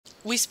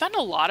we spend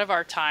a lot of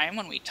our time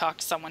when we talk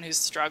to someone who's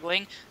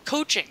struggling,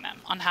 coaching them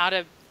on how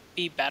to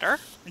be better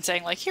and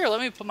saying like, here, let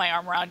me put my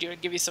arm around you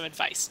and give you some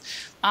advice.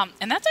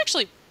 And that's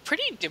actually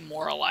pretty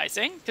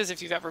demoralizing, because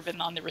if you've ever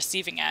been on the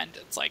receiving end,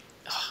 it's like,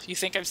 oh, you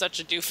think I'm such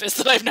a doofus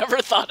that I've never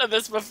thought of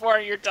this before.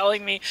 You're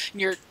telling me in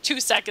your 2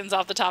 seconds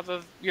off the top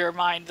of your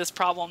mind this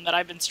problem that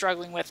I've been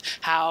struggling with,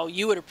 how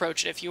you would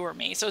approach it if you were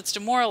me. So it's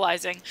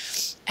demoralizing.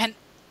 And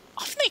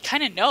often they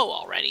kind of know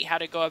already how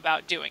to go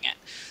about doing it.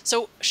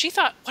 So she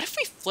thought, what if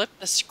we flip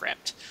the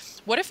script?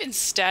 What if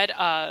instead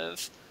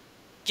of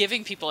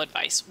giving people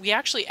advice, we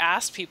actually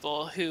asked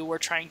people who were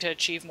trying to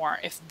achieve more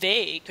if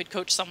they could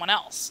coach someone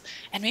else?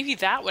 And maybe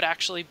that would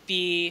actually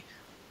be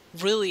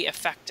really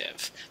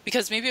effective,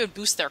 because maybe it would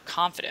boost their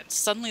confidence.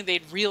 Suddenly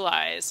they'd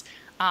realize,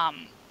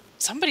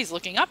 somebody's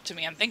looking up to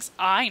me and thinks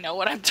I know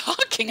what I'm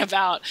talking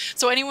about.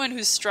 So anyone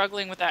who's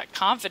struggling with that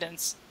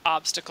confidence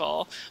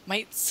obstacle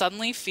might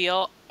suddenly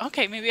feel,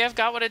 okay, maybe I've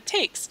got what it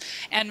takes.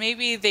 And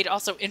maybe they'd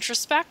also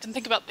introspect and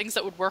think about things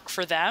that would work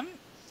for them,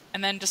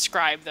 and then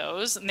describe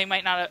those, and they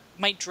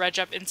might dredge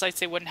up insights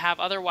they wouldn't have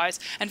otherwise.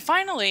 And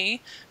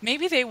finally,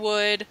 maybe they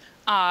would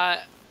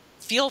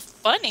feel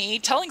funny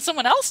telling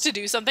someone else to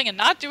do something and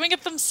not doing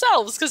it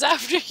themselves, because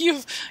after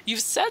you've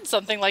said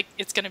something, like,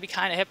 it's going to be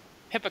kind of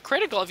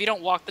hypocritical if you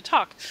don't walk the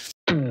talk.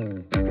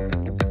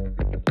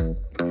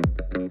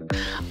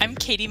 I'm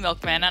Katy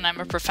Milkman, and I'm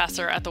a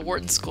professor at the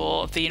Wharton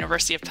School of the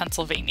University of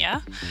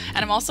Pennsylvania. And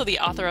I'm also the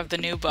author of the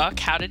new book,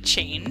 How to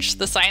Change: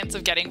 The Science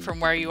of Getting from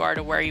Where You Are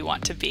to Where You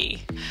Want to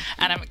Be.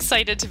 And I'm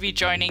excited to be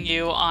joining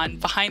you on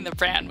Behind the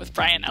Brand with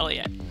Bryan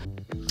Elliott.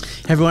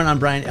 Hey everyone, I'm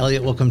Bryan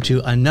Elliott. Welcome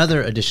to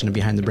another edition of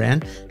Behind the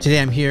Brand. Today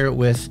I'm here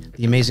with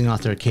the amazing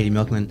author, Katy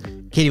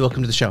Milkman. Katy,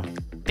 welcome to the show.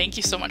 Thank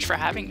you so much for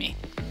having me.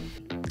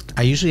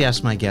 I usually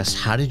ask my guests,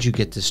 how did you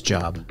get this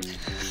job?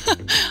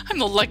 I'm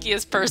the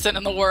luckiest person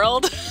in the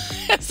world.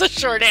 It's a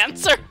short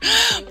answer.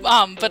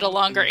 But a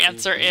longer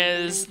answer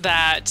is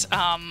that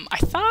I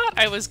thought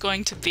I was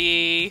going to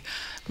be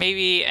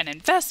maybe an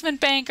investment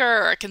banker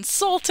or a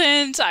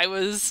consultant. I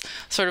was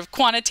sort of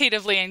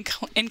quantitatively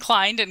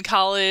inclined in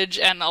college,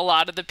 and a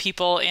lot of the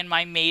people in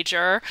my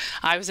major,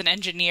 I was an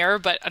engineer,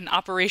 but an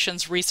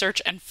operations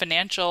research and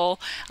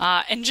financial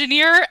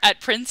engineer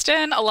at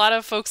Princeton. A lot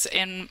of folks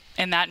in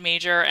that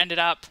major ended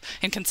up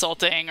in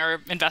consulting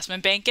or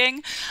investment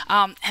banking.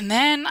 And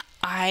then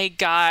I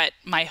got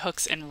my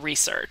hooks in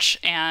research.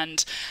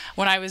 And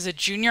when I was a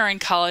junior in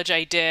college,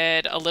 I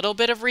did a little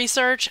bit of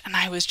research, and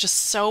I was just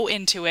so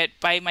into it.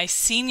 By my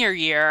senior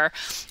year,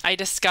 I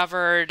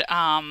discovered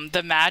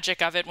the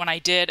magic of it when I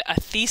did a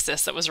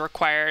thesis that was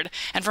required.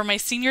 And for my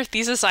senior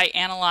thesis, I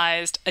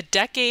analyzed a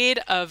decade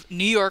of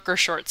New Yorker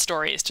short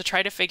stories to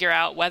try to figure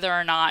out whether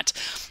or not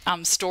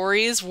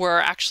stories were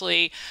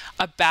actually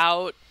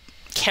about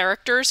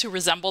characters who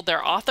resembled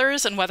their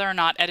authors, and whether or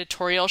not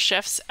editorial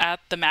shifts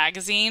at the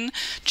magazine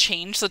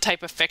changed the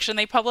type of fiction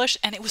they published.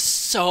 And it was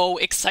so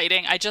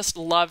exciting. I just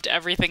loved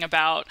everything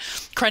about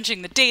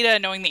crunching the data,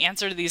 knowing the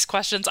answer to these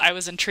questions I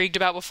was intrigued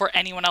about before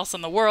anyone else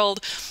in the world.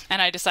 And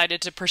I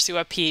decided to pursue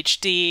a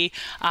PhD,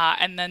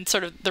 and then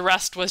sort of the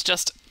rest was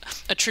just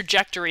a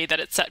trajectory that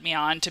it set me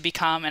on to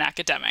become an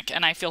academic.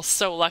 And I feel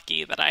so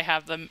lucky that I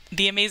have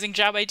the amazing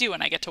job I do,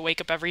 and I get to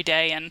wake up every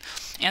day and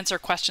answer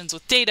questions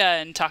with data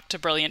and talk to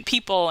brilliant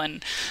people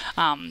and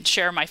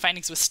share my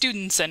findings with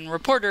students and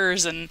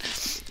reporters, and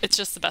it's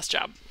just the best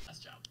job.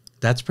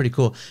 That's pretty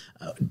cool.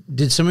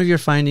 Did some of your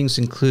findings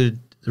include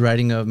the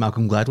writing of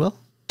Malcolm Gladwell?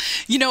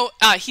 You know,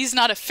 he's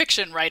not a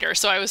fiction writer,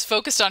 so I was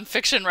focused on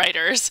fiction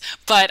writers,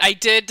 but I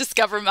did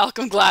discover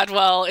Malcolm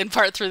Gladwell in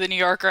part through The New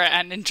Yorker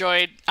and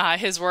enjoyed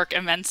his work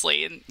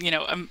immensely. And, you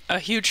know, I'm a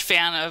huge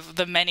fan of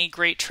the many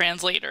great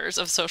translators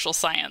of social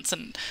science,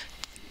 and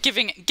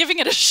giving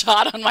it a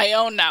shot on my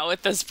own now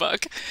with this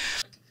book.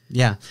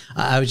 Yeah,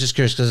 I was just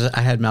curious because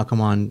I had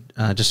Malcolm on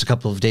just a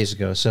couple of days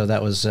ago, so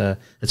that was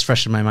it's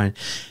fresh in my mind.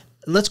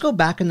 Let's go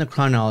back in the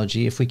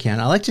chronology if we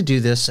can. I like to do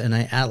this, and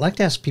I like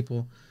to ask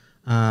people,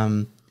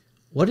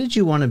 what did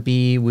you want to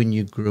be when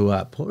you grew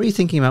up? What were you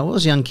thinking about? What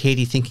was young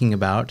Katy thinking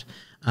about?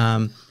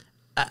 I'm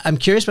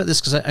curious about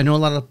this because I know a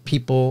lot of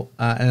people,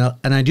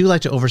 and I do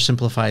like to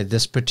oversimplify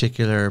this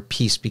particular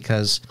piece,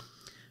 because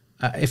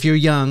if you're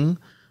young,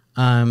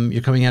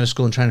 you're coming out of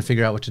school and trying to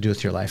figure out what to do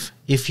with your life.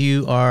 If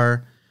you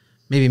are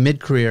maybe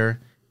mid-career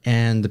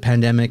and the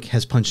pandemic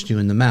has punched you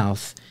in the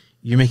mouth,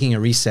 you're making a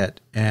reset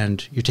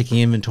and you're taking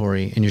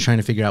inventory and you're trying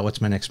to figure out what's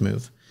my next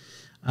move.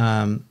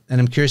 And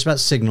I'm curious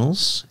about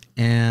signals,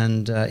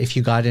 and if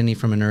you got any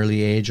from an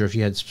early age, or if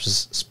you had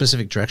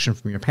specific direction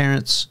from your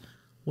parents.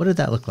 What did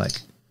that look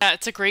like? Yeah,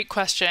 it's a great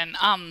question.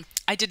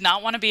 I did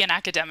not want to be an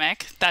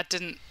academic.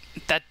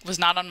 That was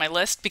not on my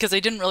list because I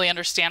didn't really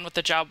understand what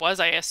the job was.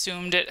 I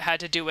assumed it had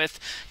to do with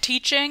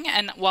teaching,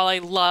 and while I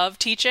love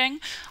teaching,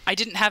 I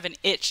didn't have an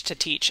itch to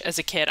teach as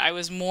a kid. I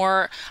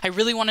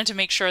really wanted to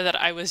make sure that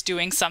I was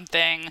doing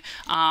something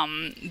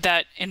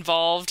that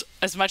involved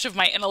as much of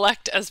my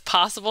intellect as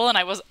possible, and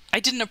I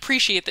didn't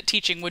appreciate that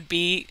teaching would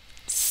be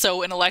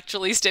so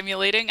intellectually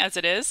stimulating as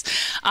it is.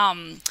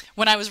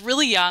 When I was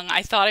really young,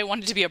 I thought I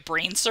wanted to be a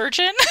brain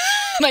surgeon.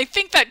 And I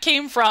think that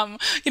came from,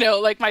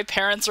 like my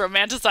parents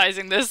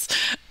romanticizing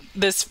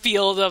this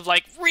field of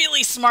like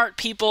really smart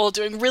people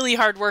doing really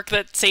hard work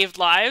that saved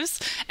lives.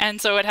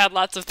 And so it had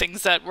lots of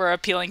things that were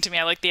appealing to me.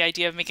 I liked the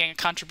idea of making a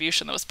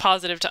contribution that was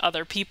positive to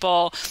other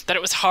people, that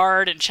it was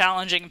hard and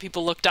challenging and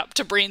people looked up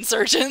to brain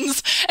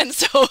surgeons. And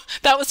so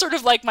that was sort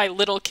of like my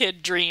little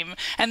kid dream.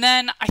 And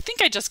then I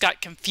think I just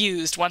got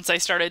confused once I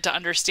started to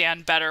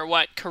understand better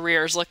what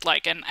careers looked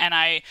like. And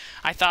I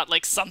thought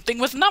like something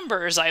with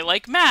numbers. I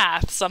like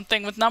math,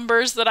 something with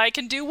numbers that I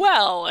can do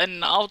well,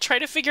 and I'll try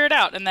to figure it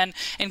out. And then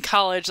in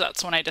college,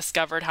 that's when I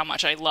discovered how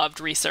much I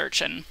loved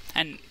research and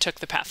took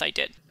the path I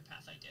did.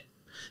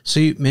 So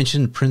you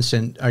mentioned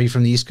Princeton. Are you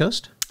from the East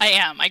Coast? I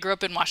am. I grew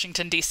up in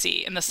Washington,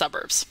 D.C., in the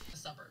suburbs.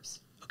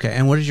 Okay.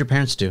 And what did your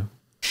parents do?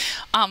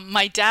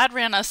 My dad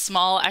ran a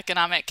small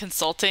economic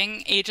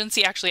consulting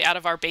agency actually out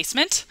of our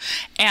basement.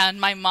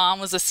 And my mom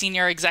was a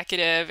senior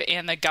executive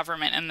in the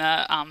government and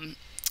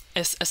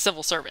a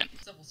civil servant.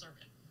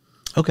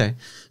 Okay.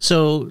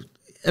 So,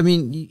 I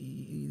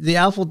mean, the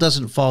apple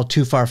doesn't fall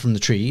too far from the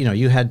tree.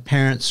 You had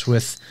parents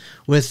with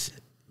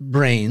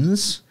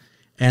brains.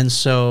 And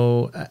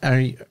so are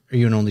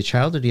you an only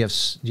child, or do you have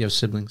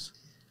siblings?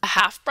 A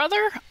half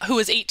brother who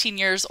was 18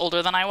 years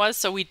older than I was,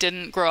 so we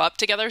didn't grow up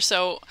together.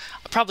 So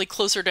probably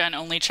closer to an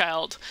only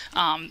child.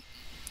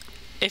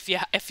 If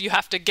you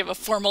have to give a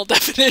formal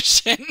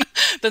definition,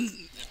 then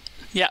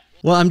yeah.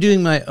 Well, I'm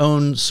doing my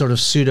own sort of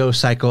pseudo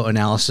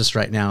psychoanalysis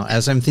right now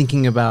as I'm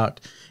thinking about.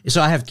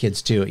 So I have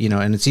kids too,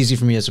 and it's easy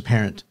for me as a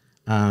parent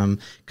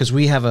because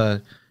we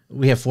have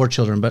 4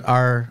 children, but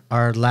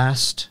our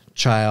last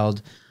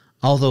child,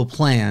 although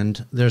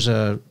planned, there's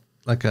a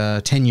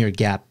 10-year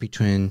gap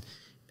between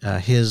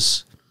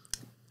his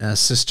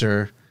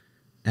sister,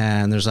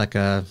 and there's like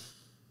a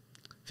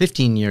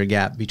 15-year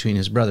gap between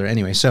his brother.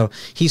 Anyway, so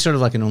he's sort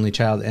of like an only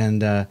child,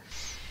 and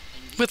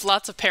with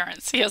lots of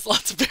parents. He has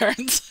lots of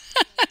parents.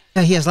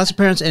 Yeah, he has lots of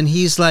parents, and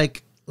he's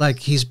like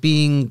he's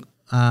being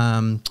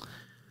I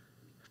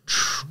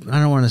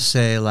don't want to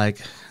say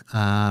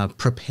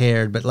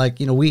prepared, but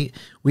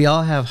we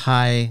all have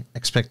high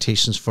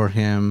expectations for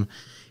him.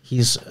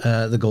 He's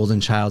the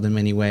golden child in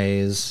many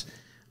ways.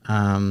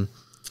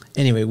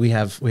 Anyway, we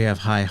have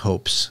high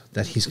hopes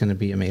that he's going to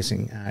be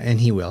amazing, and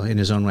he will in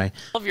his own way.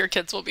 All of your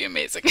kids will be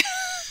amazing.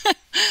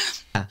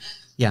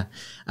 Yeah.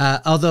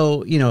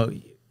 Although,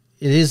 it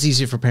is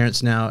easy for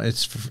parents now.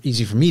 It's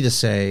easy for me to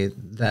say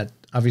that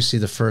obviously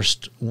the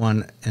first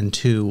 1 and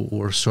 2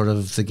 were sort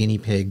of the guinea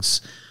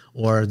pigs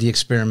or the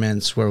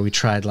experiments where we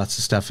tried lots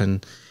of stuff.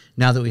 And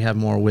now that we have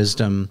more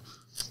wisdom,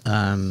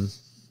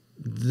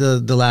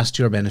 the last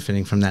 2 are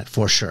benefiting from that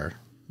for sure,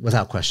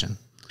 without question.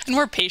 And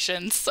we're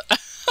patients.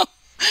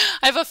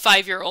 I have a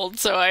 5-year-old,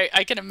 so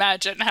I can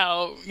imagine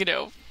how,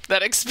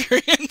 that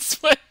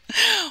experience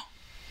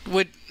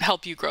would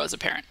help you grow as a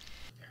parent.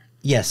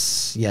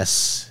 Yes.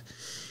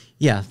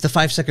 Yeah, the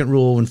 5-second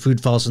rule when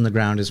food falls on the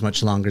ground is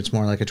much longer. It's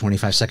more like a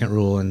 25-second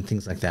rule and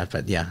things like that.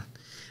 But yeah,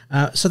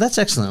 so that's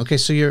excellent. Okay,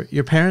 so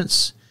your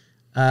parents,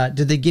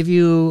 did they give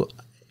you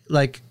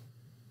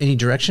any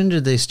direction?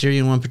 Did they steer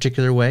you in one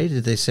particular way?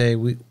 Did they say,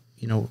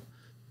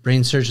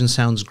 brain surgeon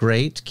sounds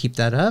great, keep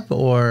that up,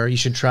 or you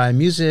should try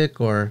music,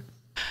 or?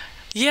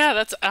 Yeah,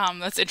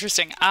 that's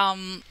interesting.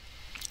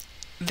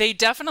 They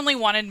definitely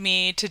wanted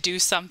me to do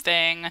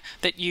something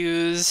that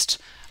used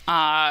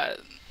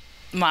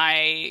my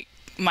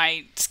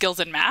skills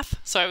in math.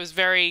 So I was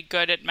very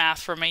good at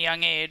math from a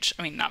young age.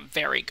 I mean, not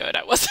very good.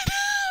 I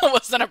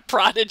wasn't a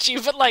prodigy,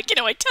 but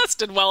I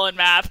tested well in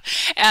math.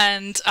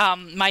 And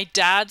my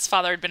dad's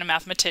father had been a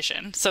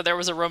mathematician, so there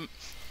was a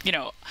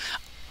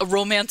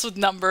romance with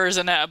numbers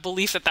and a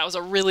belief that was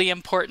a really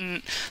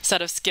important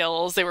set of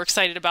skills. They were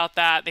excited about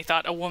that. They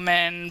thought a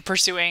woman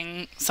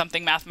pursuing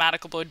something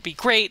mathematical would be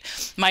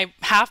great. My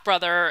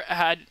half-brother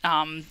had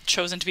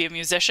chosen to be a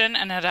musician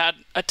and had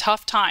a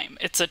tough time.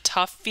 It's a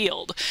tough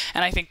field.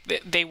 And I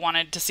think they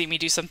wanted to see me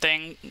do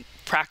something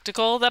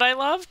practical that I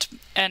loved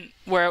and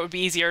where it would be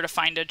easier to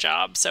find a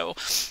job. So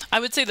I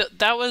would say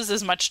that was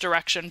as much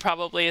direction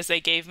probably as they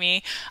gave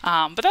me.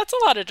 But that's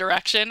a lot of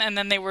direction. And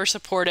then they were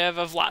supportive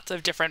of lots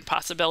of different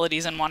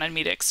possibilities and wanted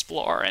me to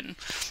explore and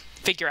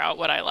figure out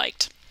what I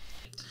liked.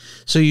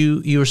 So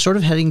you were sort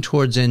of heading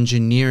towards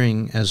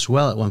engineering as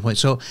well at one point.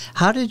 So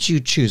how did you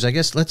choose? I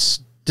guess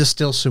let's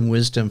distill some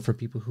wisdom for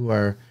people who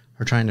are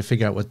trying to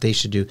figure out what they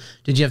should do.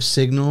 Did you have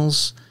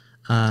signals?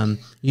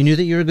 You knew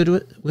that you were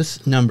good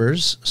with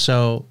numbers.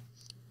 So,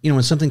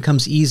 when something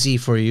comes easy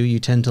for you, you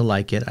tend to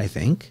like it, I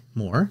think,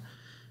 more.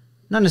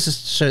 Not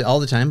necessarily all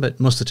the time, but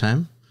most of the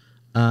time.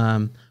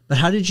 But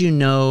how did you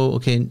know,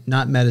 okay,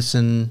 not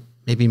medicine,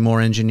 maybe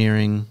more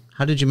engineering?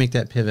 How did you make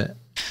that pivot?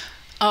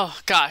 Oh,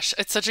 gosh,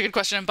 it's such a good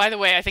question. And by the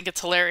way, I think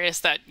it's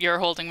hilarious that you're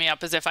holding me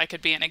up as if I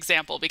could be an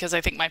example, because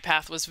I think my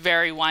path was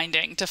very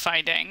winding to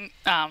finding,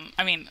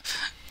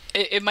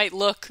 it might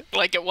look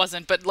like it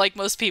wasn't, but like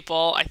most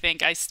people, I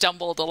think I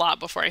stumbled a lot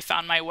before I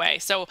found my way.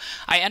 So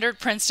I entered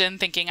Princeton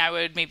thinking I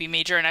would maybe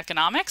major in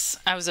economics.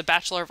 I was a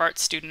Bachelor of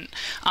Arts student.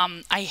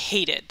 I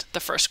hated the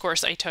first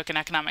course I took in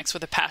economics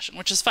with a passion,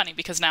 which is funny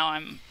because now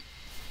I'm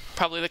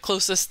probably the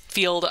closest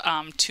field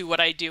to what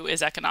I do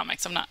is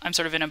economics. I'm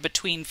sort of in a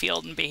between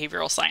field in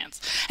behavioral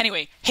science.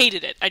 Anyway,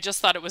 hated it. I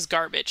just thought it was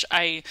garbage.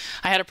 I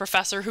had a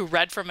professor who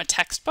read from a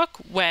textbook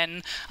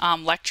when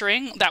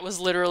lecturing. That was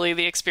literally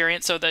the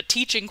experience. So the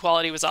teaching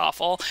quality was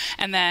awful.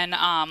 And then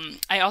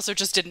I also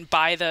just didn't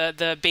buy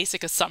the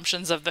basic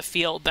assumptions of the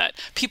field that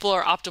people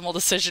are optimal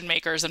decision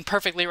makers and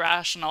perfectly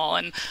rational.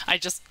 And I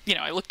just,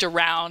 I looked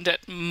around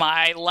at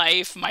my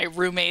life, my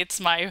roommates,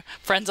 my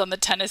friends on the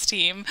tennis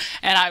team,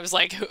 and I was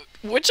like,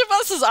 which of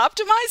us is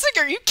optimizing?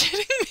 Are you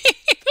kidding me?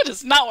 That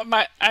is not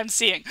what I'm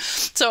seeing.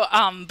 So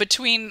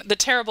between the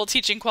terrible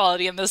teaching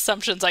quality and the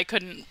assumptions I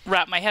couldn't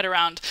wrap my head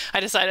around, I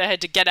decided I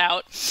had to get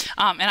out.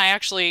 And I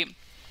actually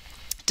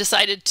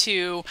decided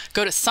to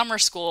go to summer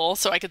school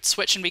so I could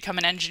switch and become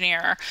an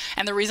engineer.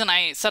 And the reason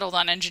I settled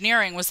on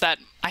engineering was that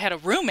I had a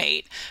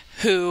roommate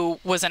who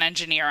was an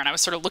engineer, and I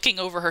was sort of looking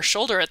over her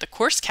shoulder at the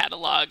course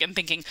catalog and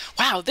thinking,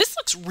 wow, this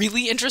looks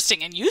really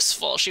interesting and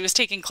useful. She was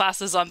taking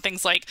classes on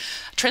things like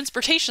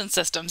transportation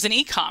systems and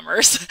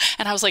e-commerce.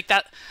 And I was like,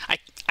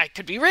 I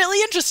could be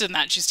really interested in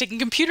that. She's taking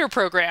computer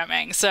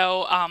programming.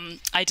 So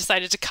I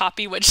decided to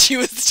copy what she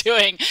was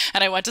doing,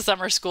 and I went to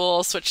summer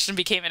school, switched and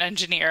became an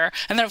engineer.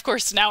 And then, of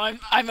course, now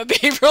I'm a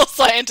behavioral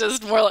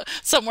scientist, more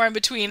somewhere in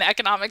between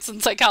economics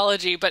and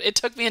psychology. But it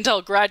took me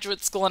until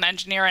graduate school in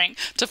engineering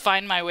to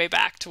find my way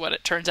back to what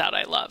it turns out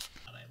I love.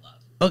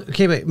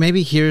 Okay, but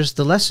maybe here's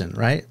the lesson,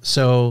 right?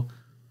 So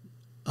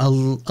a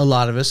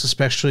lot of us,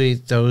 especially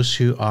those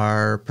who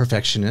are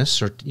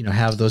perfectionists or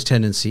have those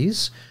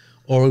tendencies,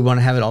 or we want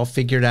to have it all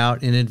figured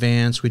out in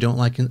advance, we don't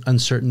like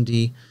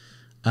uncertainty.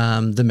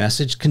 The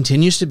message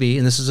continues to be,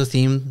 and this is a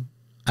theme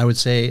I would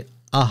say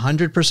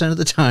 100% of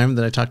the time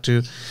that I talk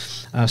to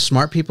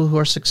smart people who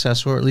are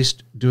successful, or at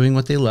least doing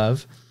what they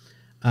love,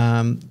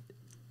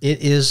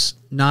 it is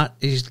not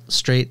a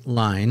straight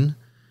line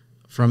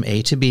from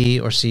A to B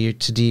or C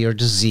to D or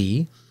to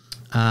Z.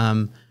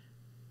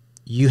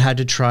 You had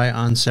to try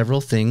on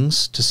several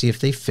things to see if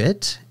they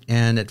fit,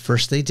 and at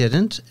first they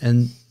didn't,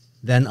 and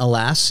then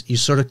alas, you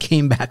sort of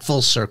came back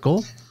full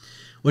circle,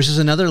 which is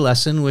another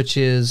lesson, which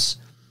is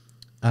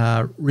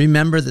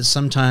remember that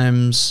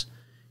sometimes,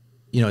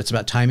 it's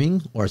about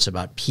timing, or it's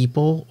about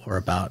people, or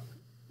about,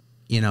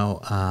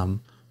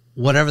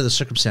 whatever the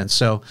circumstance.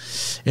 So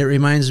it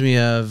reminds me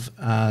of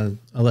a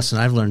lesson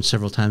I've learned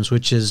several times,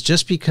 which is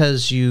just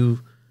because you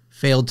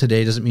failed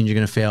today doesn't mean you're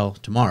going to fail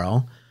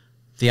tomorrow.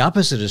 The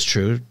opposite is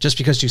true. Just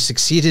because you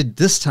succeeded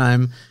this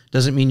time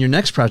doesn't mean your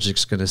next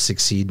project's going to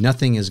succeed.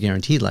 Nothing is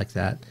guaranteed like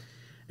that.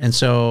 And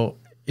so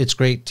it's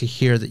great to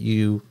hear that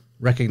you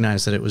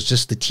recognize that it was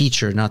just the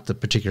teacher, not the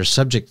particular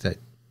subject that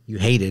you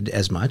hated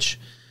as much.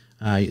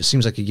 It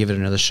seems like you give it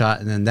another shot,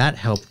 and then that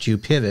helped you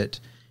pivot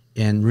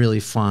and really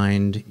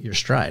find your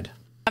stride.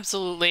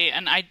 Absolutely.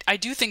 And I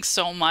do think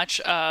so much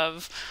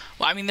of,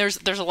 there's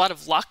a lot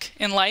of luck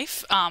in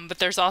life, but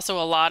there's also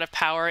a lot of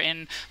power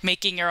in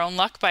making your own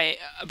luck by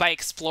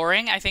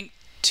exploring. I think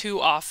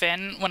too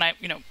often when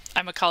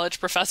I'm a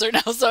college professor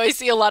now, so I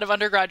see a lot of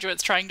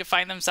undergraduates trying to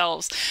find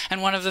themselves.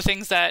 And one of the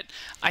things that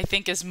I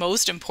think is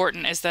most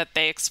important is that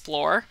they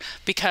explore,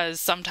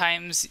 because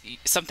sometimes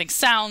something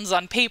sounds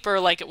on paper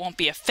like it won't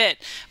be a fit,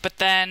 but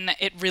then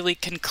it really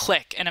can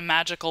click in a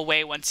magical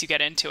way once you get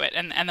into it.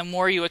 And the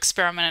more you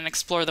experiment and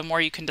explore, the more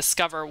you can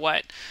discover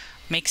what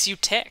makes you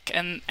tick.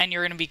 And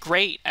you're going to be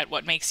great at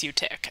what makes you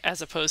tick,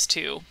 as opposed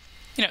to,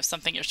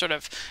 something you're sort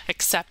of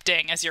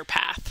accepting as your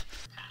path.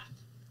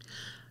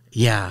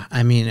 Yeah,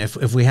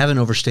 if we haven't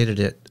overstated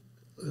it,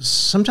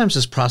 sometimes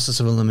this process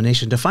of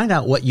elimination, to find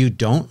out what you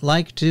don't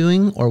like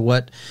doing, or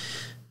what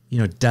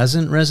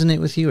doesn't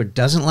resonate with you or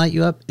doesn't light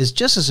you up, is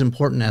just as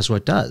important as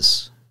what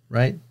does,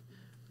 right?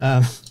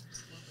 If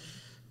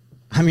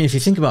you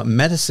think about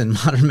medicine,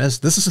 modern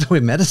medicine, this is the way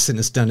medicine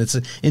is done. It's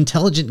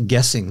intelligent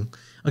guessing.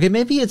 Okay,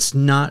 maybe it's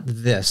not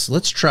this.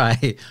 Let's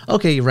try.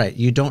 Okay, you're right.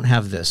 You don't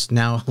have this.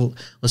 Now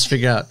let's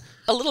figure out.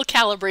 A little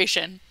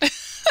calibration.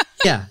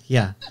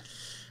 Yeah.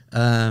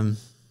 A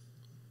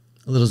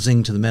little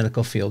zing to the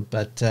medical field,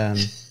 but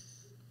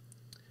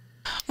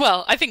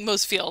well, I think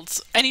most fields,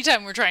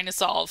 anytime we're trying to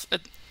solve,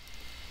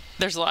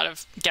 there's a lot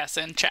of guess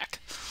and check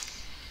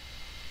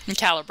and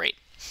calibrate.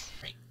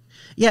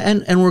 Yeah,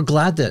 and we're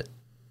glad that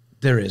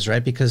there is,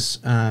 right? Because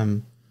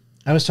I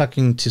was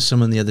talking to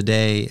someone the other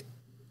day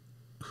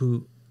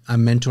who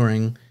I'm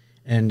mentoring,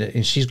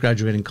 and she's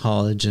graduating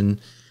college, and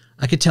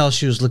I could tell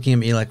she was looking at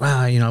me like, wow,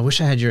 I wish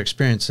I had your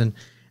experience.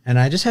 And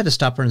I just had to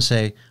stop her and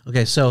say,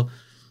 okay, so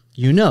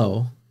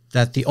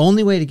that the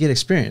only way to get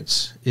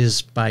experience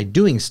is by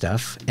doing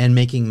stuff and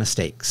making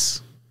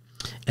mistakes.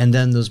 And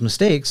then those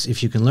mistakes,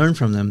 if you can learn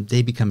from them,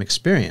 they become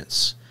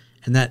experience.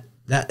 And that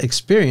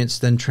experience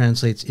then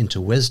translates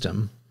into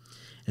wisdom.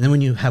 And then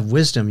when you have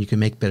wisdom, you can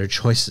make better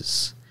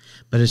choices.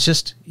 But it's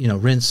just,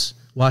 rinse,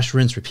 wash,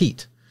 rinse,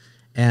 repeat.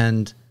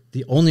 And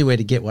the only way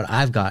to get what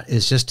I've got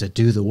is just to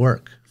do the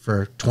work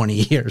for 20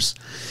 years.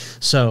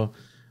 So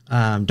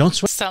don't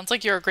sweat. Sounds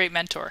like you're a great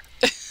mentor.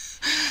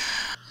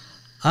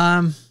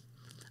 I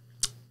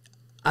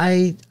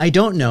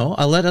don't know.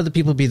 I'll let other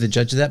people be the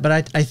judge of that.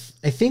 But I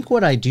think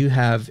what I do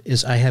have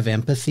is I have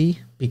empathy,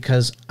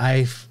 because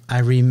I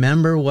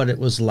remember what it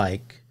was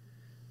like,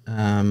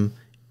 and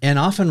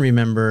often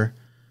remember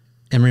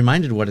and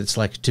reminded what it's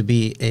like to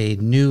be a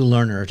new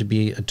learner, to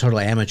be a total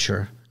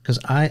amateur. Because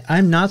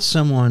I'm not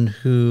someone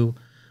who,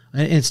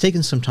 and it's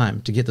taken some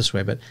time to get this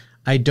way, but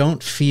I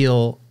don't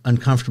feel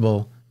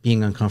uncomfortable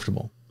being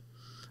uncomfortable.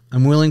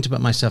 I'm willing to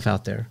put myself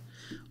out there,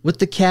 with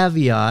the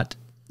caveat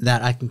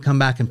that I can come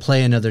back and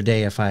play another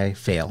day if I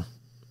fail.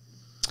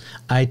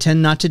 I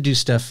tend not to do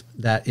stuff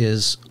that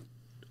is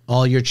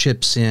all your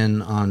chips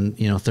in on,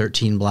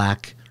 13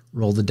 black,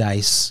 roll the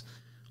dice,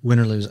 win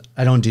or lose.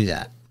 I don't do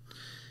that.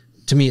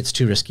 To me, it's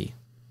too risky.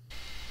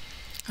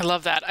 I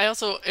love that.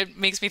 It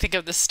makes me think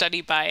of this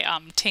study by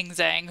Ting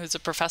Zhang, who's a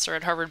professor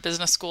at Harvard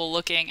Business School,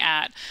 looking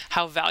at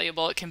how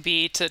valuable it can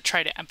be to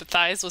try to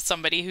empathize with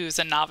somebody who's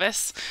a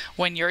novice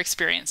when you're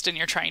experienced and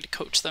you're trying to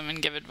coach them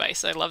and give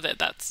advice. I love that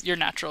that's your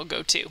natural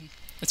go-to.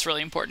 It's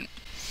really important.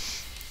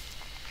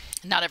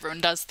 Not everyone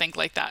does think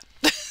like that.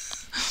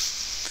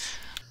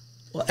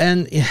 Well,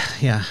 and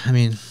yeah, I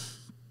mean,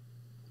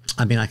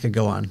 I could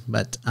go on,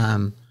 but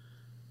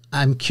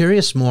I'm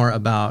curious more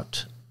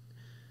about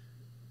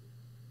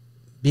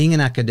being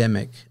an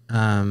academic,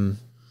 and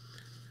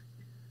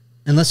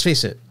let's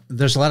face it,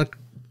 there's a lot of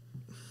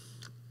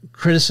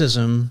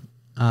criticism,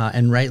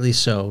 and rightly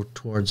so,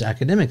 towards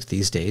academics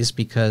these days,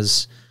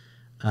 because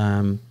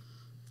a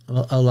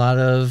lot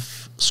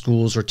of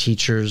schools or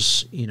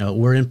teachers,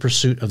 we're in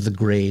pursuit of the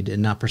grade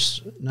and not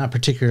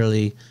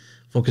particularly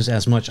focus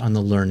as much on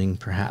the learning,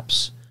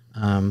 perhaps.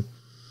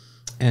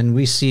 And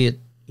we see it,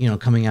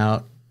 coming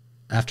out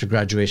after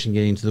graduation,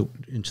 getting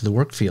into the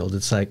work field.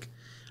 It's like,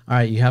 all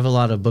right, you have a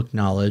lot of book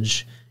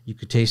knowledge.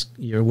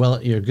 You're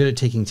good at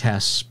taking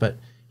tests, but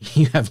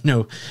you have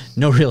no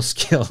real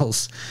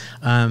skills.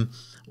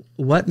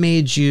 What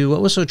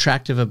was so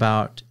attractive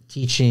about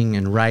teaching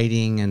and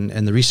writing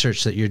and the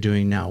research that you're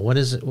doing now? What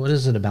is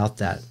it about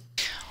that?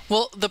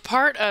 Well, the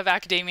part of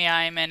academia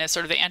I'm in is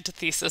sort of the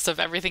antithesis of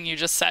everything you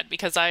just said,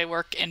 because I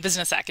work in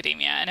business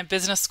academia. And in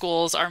business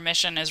schools, our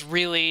mission is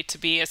really to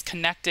be as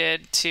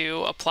connected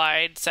to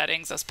applied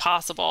settings as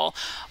possible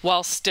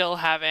while still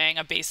having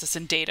a basis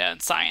in data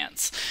and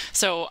science.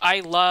 So I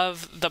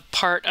love the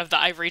part of the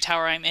ivory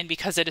tower I'm in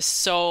because it is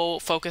so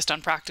focused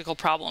on practical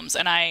problems.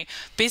 And I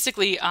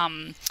basically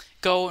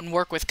go and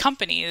work with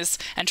companies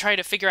and try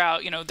to figure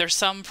out, there's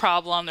some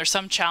problem, there's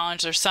some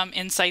challenge, there's some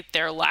insight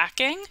they're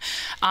lacking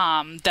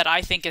that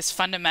I think is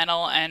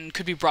fundamental and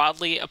could be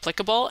broadly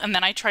applicable. And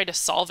then I try to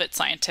solve it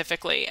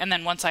scientifically. And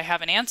then once I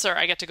have an answer,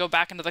 I get to go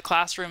back into the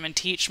classroom and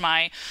teach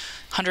my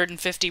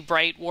 150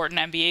 bright Wharton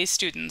MBA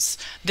students,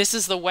 this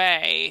is the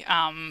way,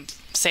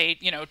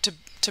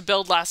 to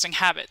build lasting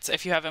habits.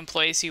 If you have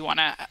employees you want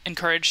to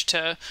encourage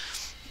to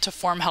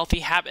form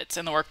healthy habits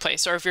in the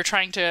workplace, or if you're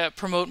trying to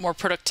promote more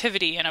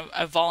productivity in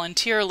a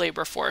volunteer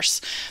labor force,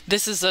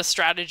 this is a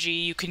strategy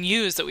you can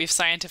use that we've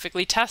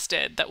scientifically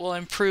tested that will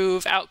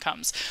improve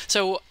outcomes.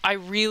 So I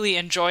really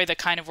enjoy the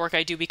kind of work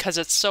I do because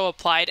it's so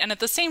applied. And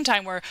at the same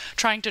time, we're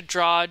trying to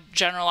draw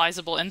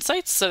generalizable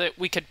insights so that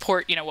we could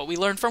port, what we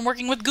learned from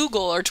working with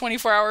Google or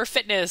 24-hour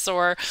fitness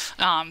or,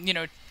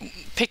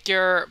 pick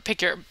your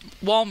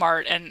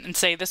Walmart and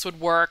say this would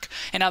work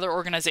in other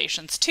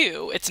organizations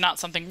too. It's not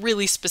something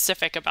really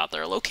specific about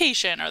their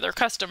location or their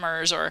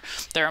customers or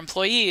their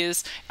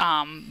employees,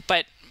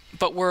 but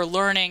we're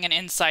learning an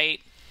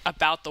insight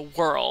about the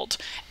world,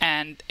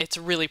 and it's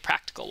a really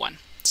practical one.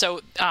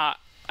 So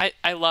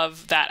I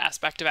love that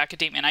aspect of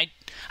academia, and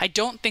I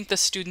don't think the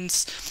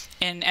students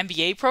in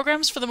MBA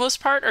programs, for the most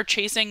part, are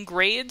chasing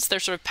grades. They're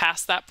sort of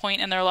past that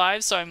point in their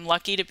lives. So I'm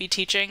lucky to be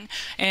teaching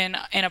in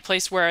a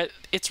place where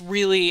it's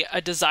really a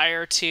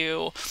desire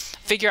to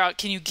figure out,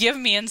 can you give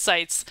me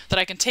insights that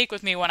I can take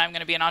with me when I'm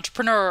going to be an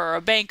entrepreneur or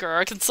a banker or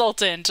a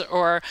consultant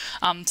or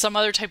some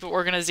other type of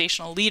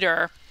organizational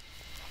leader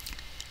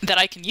that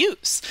I can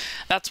use.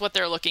 That's what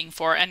they're looking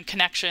for, and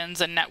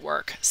connections and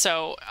network.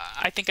 So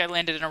I think I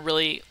landed in a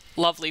really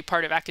lovely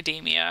part of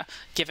academia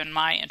given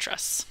my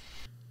interests.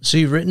 So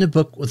you've written a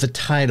book with a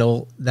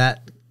title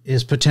that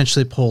is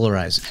potentially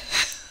polarizing.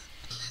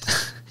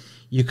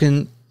 You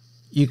can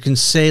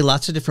say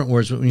lots of different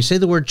words, but when you say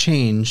the word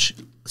change,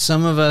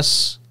 some of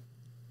us,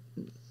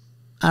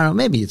 I don't know,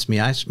 maybe it's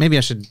me. Maybe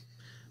I should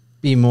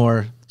be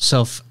more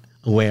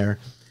self-aware.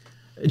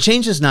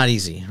 Change is not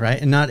easy,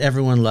 right? And not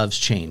everyone loves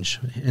change.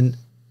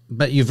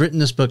 But you've written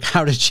this book,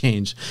 How to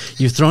Change.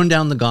 You've thrown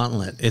down the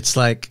gauntlet. It's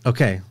like,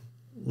 okay,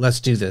 let's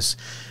do this.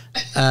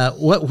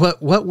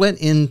 What went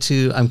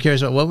into, I'm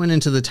curious about what went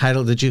into the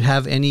title. Did you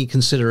have any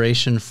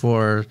consideration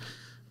for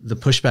the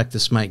pushback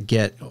this might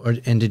get,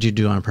 and did you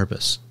do it on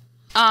purpose?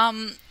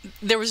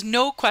 There was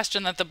no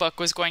question that the book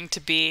was going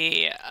to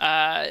be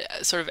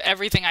sort of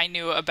everything I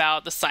knew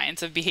about the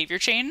science of behavior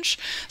change.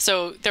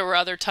 So there were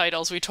other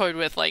titles we toyed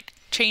with, like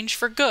change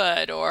for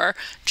good or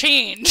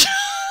change.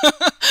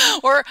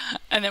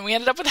 And then we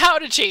ended up with how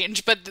to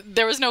change, but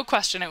there was no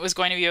question it was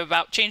going to be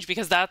about change,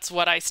 because that's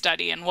what I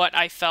study and what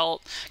I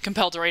felt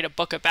compelled to write a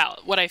book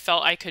about, what I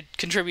felt I could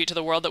contribute to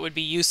the world that would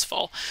be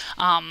useful.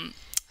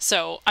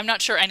 So I'm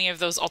not sure any of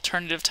those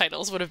alternative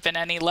titles would have been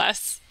any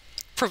less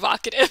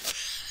provocative.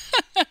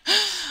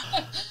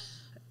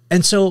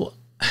 And so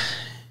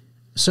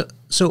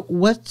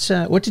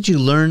what did you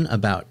learn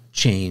about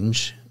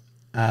change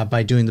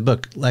by doing the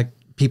book? Like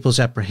people's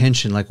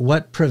apprehension, like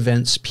what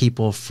prevents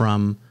people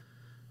from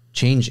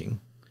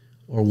changing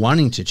or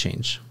wanting to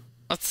change?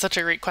 That's such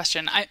a great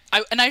question.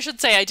 I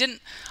should say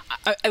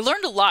I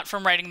learned a lot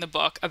from writing the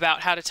book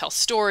about how to tell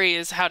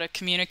stories, how to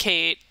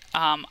communicate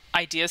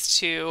ideas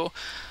to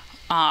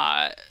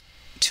a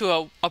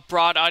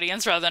broad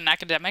audience rather than an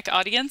academic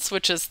audience,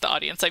 which is the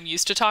audience I'm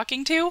used to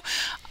talking to.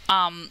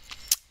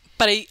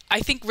 But I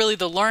think really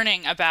the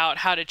learning about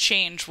how to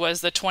change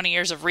was the 20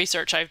 years of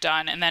research I've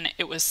done, and then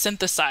it was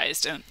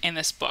synthesized in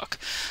this book.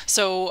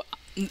 So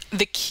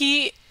the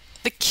key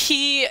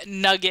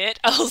nugget,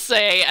 I'll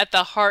say, at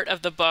the heart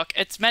of the book,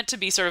 it's meant to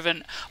be sort of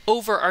an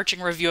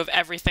overarching review of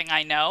everything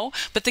I know,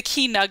 but the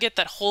key nugget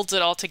that holds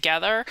it all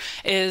together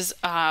is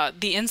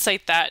the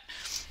insight that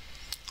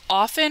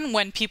often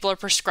when people are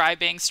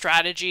prescribing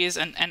strategies,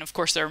 and of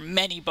course there are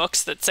many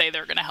books that say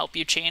they're going to help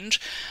you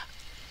change,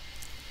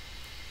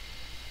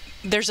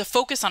 there's a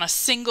focus on a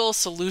single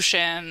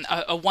solution,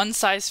 a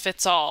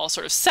one-size-fits-all,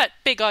 sort of set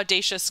big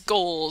audacious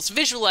goals,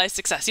 visualize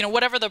success,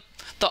 whatever the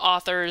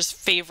author's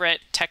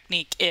favorite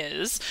technique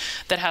is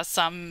that has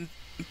some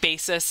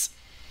basis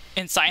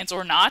in science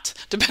or not,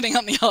 depending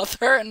on the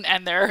author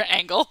and their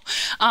angle.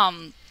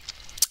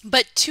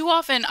 But too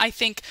often I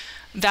think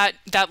that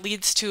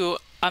leads to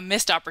a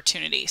missed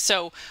opportunity.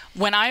 So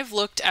when I've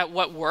looked at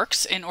what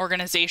works in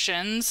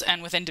organizations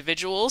and with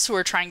individuals who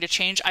are trying to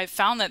change, I've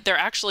found that there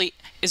actually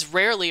is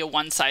rarely a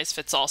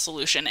one-size-fits-all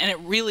solution. And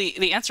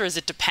the answer is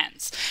it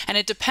depends. And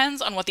it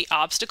depends on what the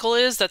obstacle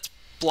is that's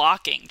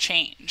blocking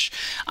change.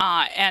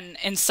 And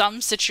in some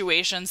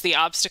situations, the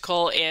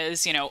obstacle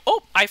is,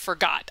 I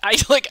forgot. I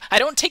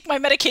don't take my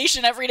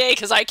medication every day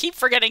because I keep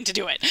forgetting to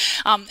do it.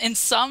 In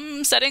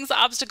some settings, the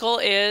obstacle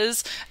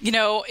is,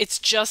 it's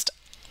just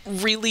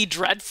really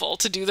dreadful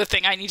to do the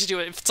thing I need to do.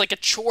 If it's like a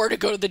chore to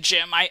go to the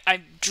gym,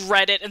 I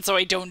dread it, and so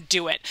I don't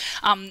do it.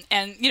 And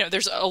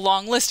there's a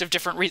long list of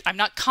different reasons. I'm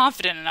not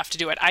confident enough to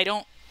do it. I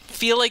don't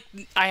feel like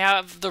I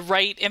have the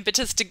right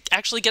impetus to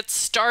actually get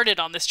started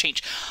on this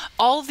change.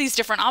 All of these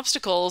different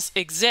obstacles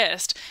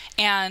exist,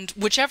 and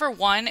whichever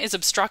one is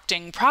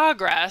obstructing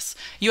progress,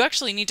 you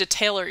actually need to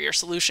tailor your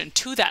solution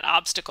to that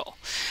obstacle.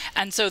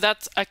 And so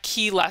that's a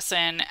key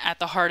lesson at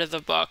the heart of the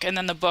book. And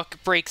then the book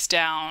breaks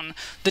down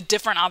the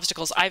different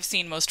obstacles I've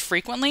seen most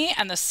frequently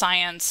and the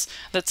science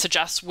that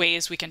suggests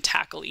ways we can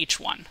tackle each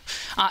one.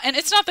 And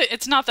it's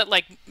not that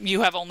like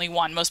you have only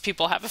one. Most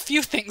people have a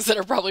few things that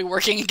are probably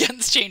working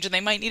against change, and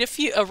they might need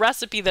a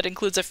recipe that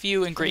includes a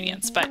few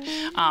ingredients, but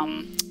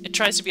it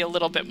tries to be a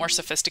little bit more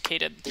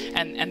sophisticated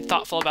and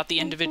thoughtful about the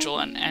individual,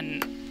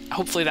 and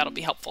hopefully that'll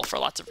be helpful for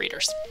lots of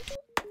readers.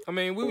 I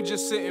mean, we were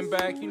just sitting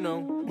back,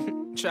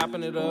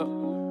 chopping it up,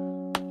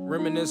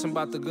 reminiscing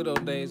about the good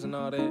old days and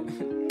all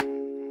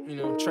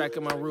that,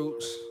 tracking my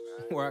roots,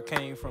 where I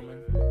came from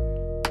and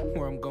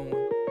where I'm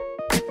going.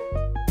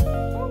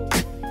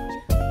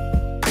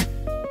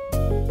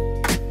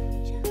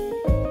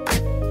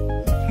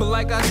 But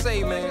like I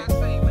say, man,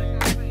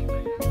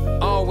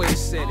 always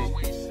said it.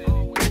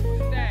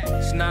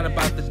 It's not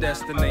about the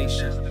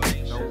destination.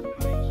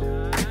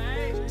 No.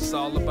 It's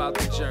all about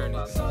the journey.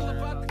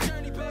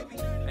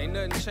 Ain't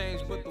nothing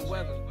changed but the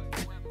weather.